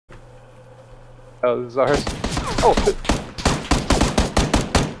Oh, this is ours. Oh, shit.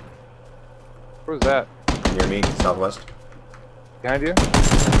 Where was that? Near me, southwest. Behind you?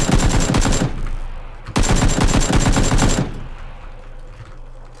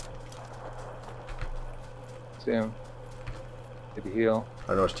 See him. Maybe heal. I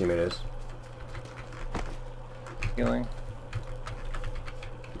don't know which teammate it is. Healing.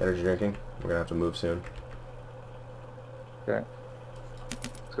 Energy drinking. We're gonna have to move soon. Okay.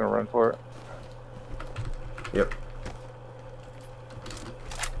 Just gonna run for it. Yep.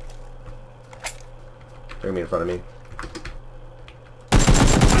 They're gonna be in front of me.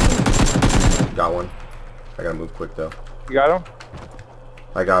 Got one. I gotta move quick though. You got him?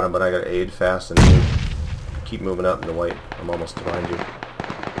 I got him, but I gotta aid fast and move. Keep moving up in the white. I'm almost behind you.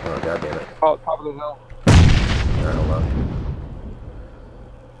 Oh god damn it. Oh, top of the hill. Alright, hold on.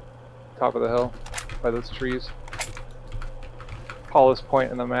 Top of the hill. By those trees. Tallest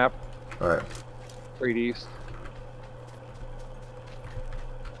point in the map. Alright. Straight east.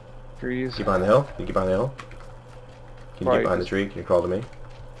 Trees. Keep behind the hill? You keep behind the hill? Can you get behind the tree? Can you crawl to me?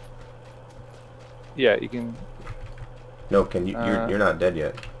 Yeah, you can. No, can you? You're not dead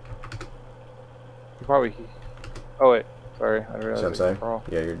yet. You probably. Oh wait, sorry. I See realized. what I'm saying? Crawl.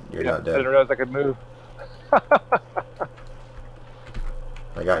 Yeah, you're Yeah, not I dead. didn't realize I could move. I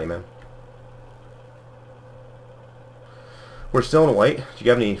got you, man. We're still in white. Do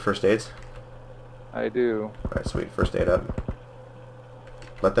you have any first aids? I do. Alright, sweet. First aid up.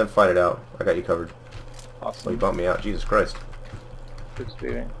 Let them fight it out. I got you covered. Oh, Awesome. you bumped me out. Jesus Christ.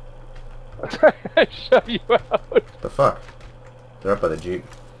 Participating. I shove you out. The fuck? They're up by the Jeep.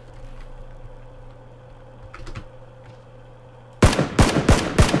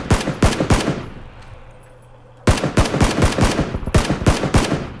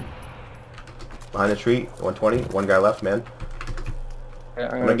 Behind the tree, 120. One guy left, man. Okay,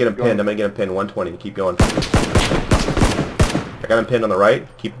 I'm gonna get him pinned. I'm gonna get him pinned. 120. Keep going. I got him pinned on the right.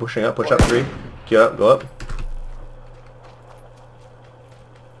 Keep pushing up. Push up 3. Get up. Go up.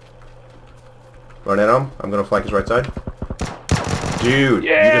 Run at him. I'm gonna flank his right side. Dude,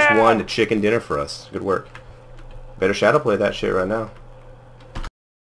 yeah! You just won the chicken dinner for us. Good work. Better shadow play that shit right now.